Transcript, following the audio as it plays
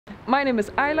my name is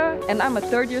Ayla and I'm a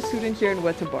third-year student here in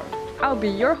Wittenborg. I'll be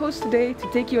your host today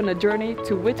to take you on a journey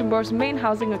to Wittenborg's main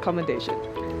housing accommodation.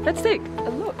 Let's take a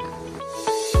look.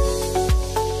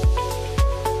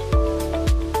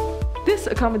 This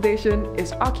accommodation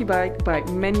is occupied by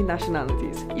many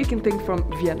nationalities. You can think from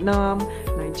Vietnam,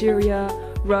 Nigeria,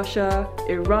 Russia,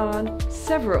 Iran,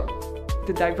 several.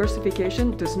 The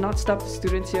diversification does not stop the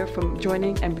students here from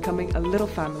joining and becoming a little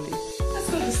family. Let's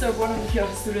go disturb one of the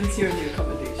other students here in the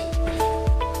accommodation.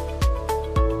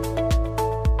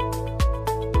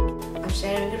 I'm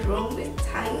sharing the room with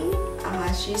Thanh.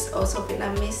 She's also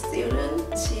Vietnamese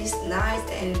student. She's nice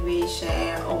and we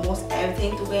share almost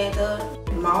everything together.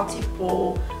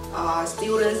 Multiple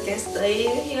students can stay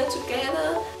here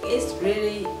together. It's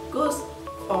really good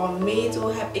for me to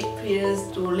have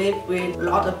experience to live with a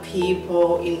lot of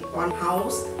people in one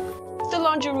house. The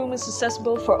laundry room is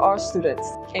accessible for our students,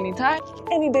 anytime,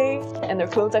 any day, and their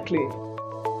clothes are clean.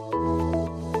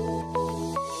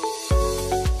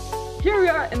 Here we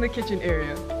are in the kitchen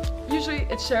area. Usually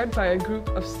it's shared by a group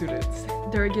of students.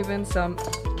 They're given some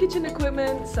kitchen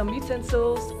equipment, some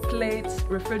utensils, plates,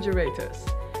 refrigerators.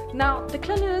 Now, the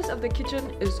cleanliness of the kitchen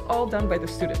is all done by the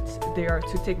students. They are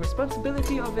to take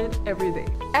responsibility of it every day.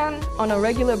 And on a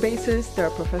regular basis, there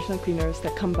are professional cleaners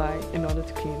that come by in order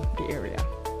to clean the area.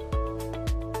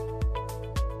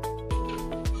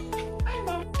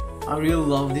 I really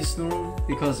love this room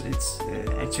because it's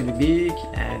actually big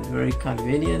and very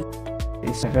convenient.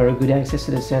 It's a very good access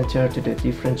to the center, to the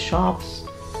different shops,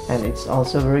 and it's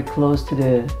also very close to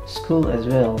the school as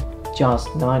well.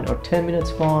 Just 9 or 10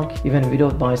 minutes walk. Even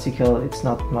without bicycle, it's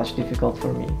not much difficult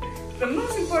for me. The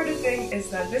most important thing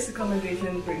is that this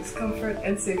accommodation brings comfort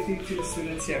and safety to the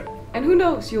students here. And who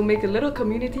knows, you'll make a little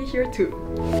community here too.